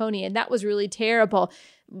draconian. That was really terrible.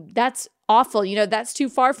 That's awful. That's too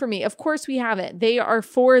far for me. Of course we haven't. They are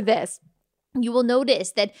for this. You will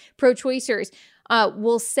notice that pro-choicers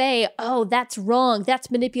will say, oh, that's wrong.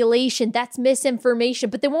 That's manipulation. That's misinformation.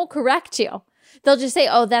 But they won't correct you. They'll just say,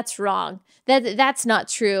 oh, that's wrong. That's not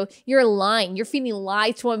true. You're lying. You're feeding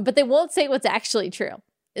lies to them, but they won't say what's actually true.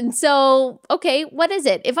 And so, okay, what is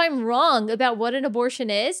it? If I'm wrong about what an abortion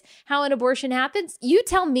is, how an abortion happens, you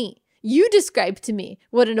tell me. You describe to me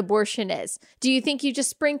what an abortion is. Do you think you just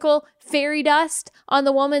sprinkle fairy dust on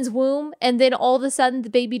the woman's womb and then all of a sudden the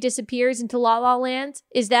baby disappears into La La Land?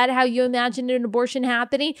 Is that how you imagine an abortion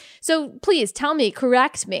happening? So please tell me,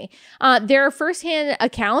 correct me. There are firsthand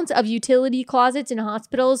accounts of utility closets in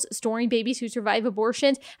hospitals storing babies who survive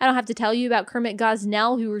abortions. I don't have to tell you about Kermit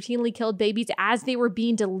Gosnell, who routinely killed babies as they were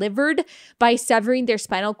being delivered by severing their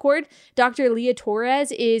spinal cord. Dr. Leah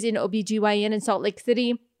Torres is an OBGYN in Salt Lake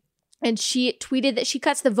City. And she tweeted that she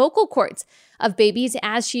cuts the vocal cords of babies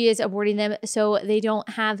as she is aborting them so they don't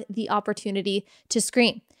have the opportunity to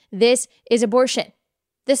scream. This is abortion.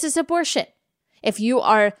 This is abortion. If you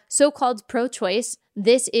are so-called pro-choice,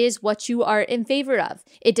 this is what you are in favor of.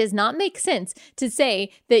 It does not make sense to say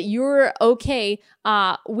that you're okay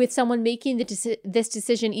with someone making this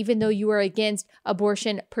decision even though you are against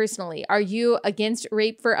abortion personally. Are you against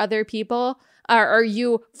rape for other people? Are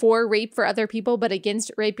you for rape for other people but against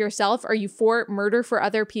rape yourself? Are you for murder for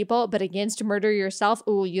other people but against murder yourself?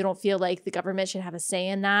 Oh, you don't feel like the government should have a say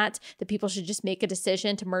in that? That people should just make a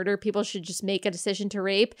decision to murder? People should just make a decision to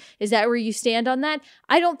rape? Is that where you stand on that?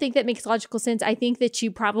 I don't think that makes logical sense. I think that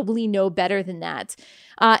you probably know better than that.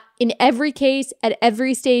 In every case, at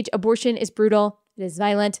every stage, abortion is brutal. It is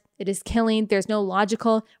violent. It is killing. There's no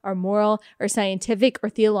logical or moral or scientific or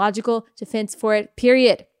theological defense for it,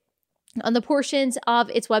 period. On the portions of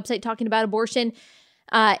its website talking about abortion,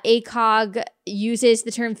 ACOG uses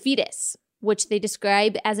the term fetus, which they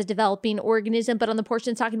describe as a developing organism, but on the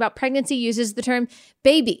portions talking about pregnancy uses the term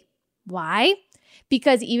baby. Why?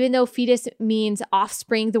 Because even though fetus means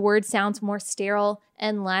offspring, the word sounds more sterile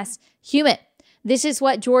and less human. This is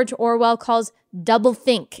what George Orwell calls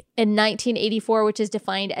doublethink in 1984, which is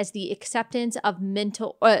defined as the acceptance of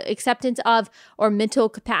or mental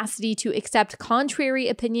capacity to accept contrary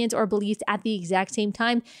opinions or beliefs at the exact same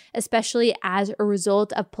time, especially as a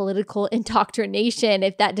result of political indoctrination.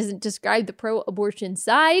 If that doesn't describe the pro-abortion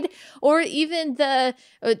side, or even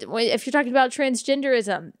if you're talking about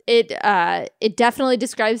transgenderism, it definitely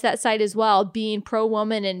describes that side as well, being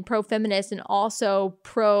pro-woman and pro-feminist, and also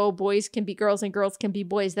pro-boys can be girls and girls can be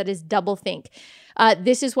boys. That is doublethink.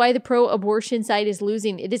 This is why the pro-abortion side is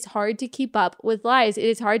losing. It is hard to keep up with lies. It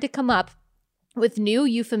is hard to come up with new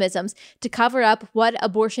euphemisms to cover up what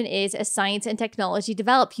abortion is as science and technology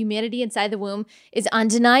develop. Humanity inside the womb is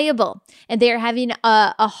undeniable, and they are having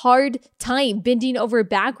a hard time bending over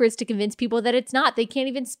backwards to convince people that it's not. They can't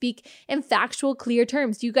even speak in factual, clear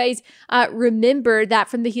terms. You guys remember that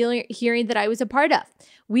from the hearing that I was a part of.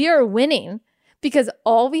 We are winning because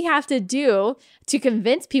all we have to do to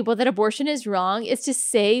convince people that abortion is wrong is to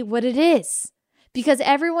say what it is. Because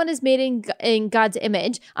everyone is made in God's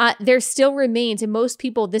image, there still remains in most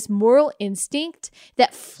people this moral instinct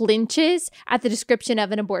that flinches at the description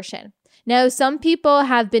of an abortion. Now, some people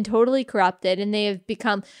have been totally corrupted and they have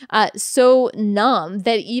become so numb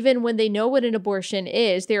that even when they know what an abortion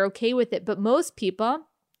is, they're okay with it. But most people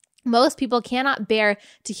cannot bear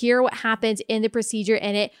to hear what happens in the procedure,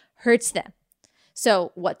 and it hurts them.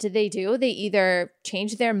 So what do? They either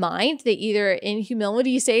change their mind, they either in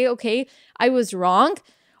humility say, okay, I was wrong,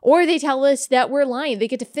 or they tell us that we're lying. They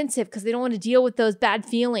get defensive because they don't want to deal with those bad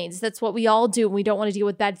feelings. That's what we all do. We don't want to deal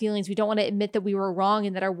with bad feelings. We don't want to admit that we were wrong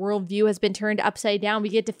and that our worldview has been turned upside down. We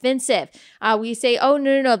get defensive. We say, oh,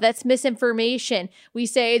 no, that's misinformation. We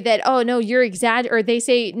say that, oh, no, you're exaggerating, or they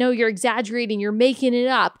say, no, you're exaggerating, you're making it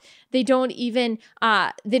up. The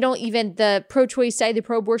pro-choice side, the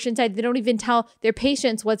pro-abortion side, they don't even tell their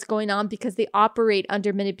patients what's going on because they operate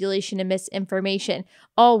under manipulation and misinformation.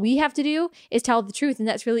 All we have to do is tell the truth, and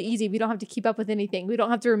that's really easy. We don't have to keep up with anything. We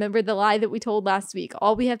don't have to remember the lie that we told last week.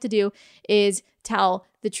 All we have to do is tell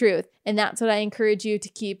the truth, and that's what I encourage you to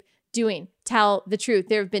keep doing. Tell the truth.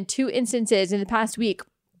 There have been 2 instances in the past week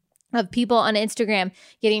of people on Instagram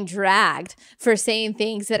getting dragged for saying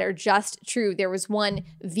things that are just true. There was one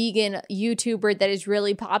vegan YouTuber that is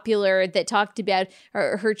really popular that talked about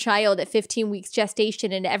her child at 15 weeks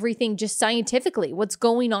gestation and everything just scientifically. What's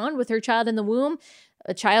going on with her child in the womb?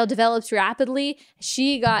 A child develops rapidly.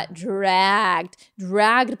 She got dragged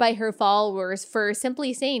by her followers for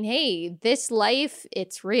simply saying, hey, this life,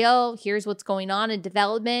 it's real. Here's what's going on in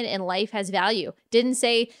development, and life has value. Didn't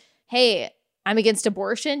say, hey, I'm against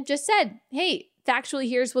abortion, just said, hey, factually,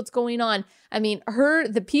 here's what's going on. I mean,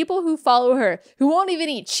 the people who follow her, who won't even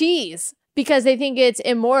eat cheese because they think it's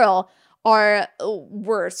immoral,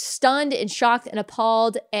 were stunned and shocked and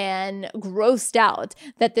appalled and grossed out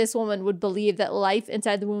that this woman would believe that life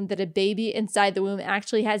inside the womb, that a baby inside the womb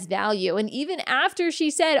actually has value. And even after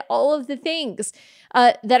she said all of the things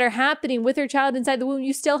that are happening with her child inside the womb,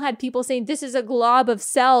 you still had people saying this is a glob of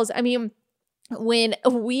cells. I mean, when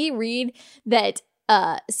we read that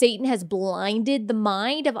Satan has blinded the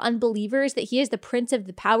mind of unbelievers, that he is the prince of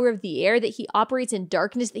the power of the air, that he operates in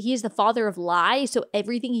darkness, that he is the father of lies, so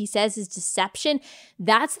everything he says is deception.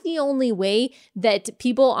 That's the only way that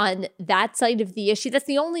people on that side of the issue, that's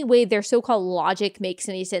the only way their so-called logic makes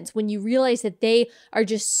any sense, when you realize that they are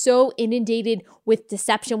just so inundated with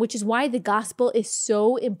deception, which is why the gospel is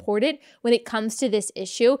so important when it comes to this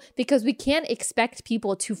issue, because we can't expect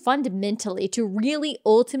people to fundamentally, to really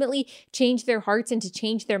ultimately change their hearts and to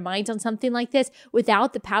change their minds on something like this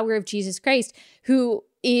without the power of Jesus Christ, who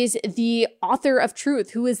is the author of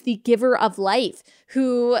truth, who is the giver of life,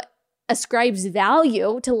 who ascribes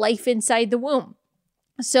value to life inside the womb.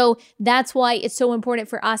 So that's why it's so important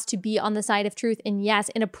for us to be on the side of truth. And yes,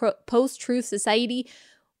 in a post-truth society,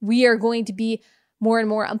 we are going to be more and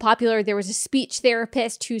more unpopular. There was a speech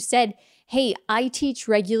therapist who said, hey, I teach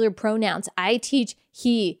regular pronouns. I teach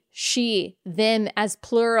he, she, them as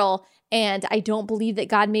plural. And I don't believe that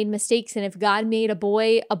God made mistakes. And if God made a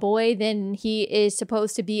boy, then he is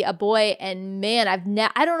supposed to be a boy. And man,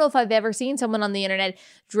 I don't know if I've ever seen someone on the internet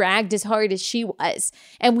dragged as hard as she was.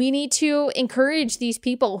 And we need to encourage these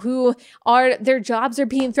people who their jobs are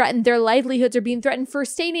being threatened, their livelihoods are being threatened for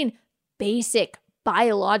stating basic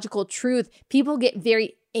biological truth. People get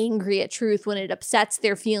very angry at truth when it upsets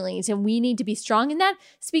their feelings, and we need to be strong in that,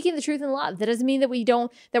 speaking the truth in love. That doesn't mean that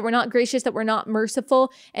we're not gracious, that we're not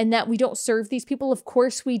merciful, and that we don't serve these people. Of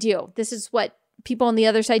course we do. This is what people on the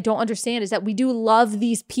other side don't understand, is that we do love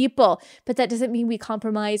these people, but that doesn't mean we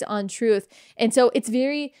compromise on truth. And so it's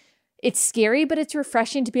very It's scary, but it's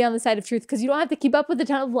refreshing to be on the side of truth because you don't have to keep up with a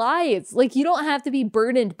ton of lies. Like, you don't have to be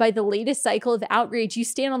burdened by the latest cycle of outrage. You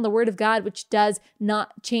stand on the word of God, which does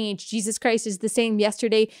not change. Jesus Christ is the same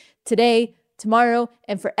yesterday, today, tomorrow,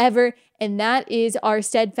 and forever. And that is our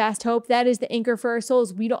steadfast hope. That is the anchor for our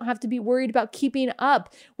souls. We don't have to be worried about keeping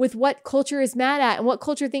up with what culture is mad at and what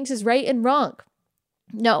culture thinks is right and wrong.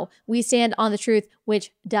 No, we stand on the truth,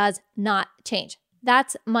 which does not change.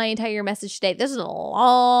 That's my entire message today. This is a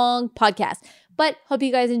long podcast, but hope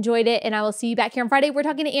you guys enjoyed it. And I will see you back here on Friday. We're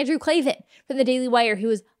talking to Andrew Klavan from the Daily Wire, who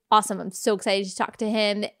is awesome. I'm so excited to talk to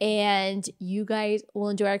him, and you guys will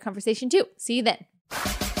enjoy our conversation too. See you then.